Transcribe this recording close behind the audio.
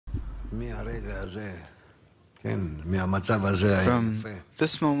From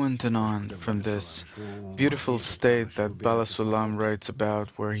this moment and on, from this beautiful state that Bala Sulam writes about,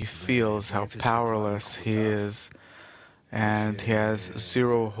 where he feels how powerless he is and he has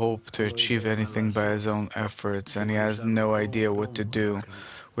zero hope to achieve anything by his own efforts, and he has no idea what to do,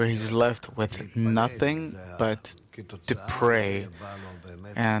 where he's left with nothing but to pray.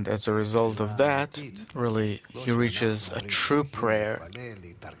 And as a result of that, really, he reaches a true prayer.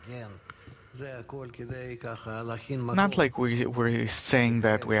 Not like we're saying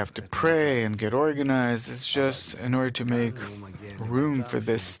that we have to pray and get organized. It's just in order to make room for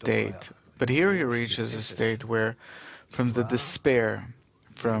this state. But here he reaches a state where, from the despair,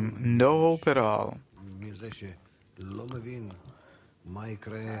 from no hope at all,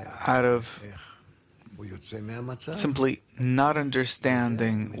 out of simply not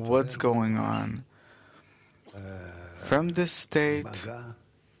understanding what's going on, from this state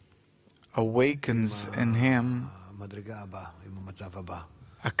awakens in him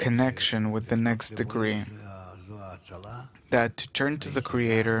a connection with the next degree, that to turn to the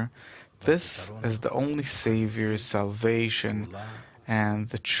Creator, this is the only Savior, salvation, and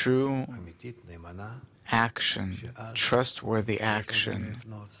the true action, trustworthy action,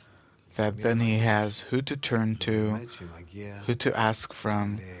 that then he has who to turn to, who to ask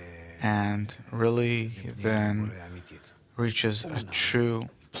from, and really then reaches a true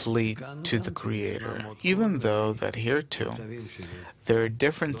plea to the Creator, even though that here too there are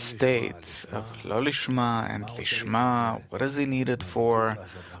different states of lo lishma and lishma. What is he needed for?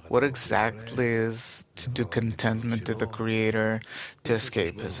 What exactly is to do contentment to the Creator, to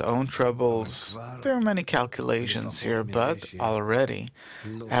escape his own troubles? There are many calculations here, but already,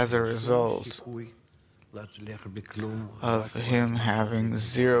 as a result of him having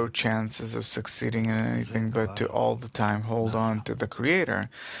zero chances of succeeding in anything but to all the time hold on to the Creator,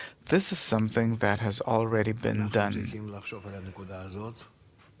 this is something that has already been done.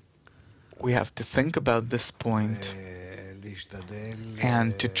 We have to think about this point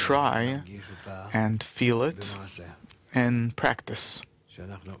and to try and feel it in practice,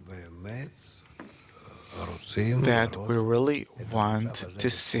 that we really want to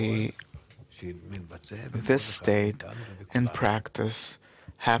see this state in practice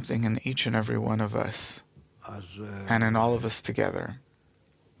happening in each and every one of us and in all of us together.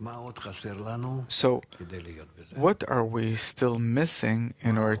 So, what are we still missing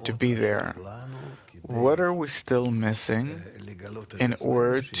in order to be there? What are we still missing in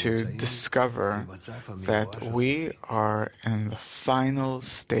order to discover that we are in the final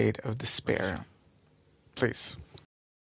state of despair? Please.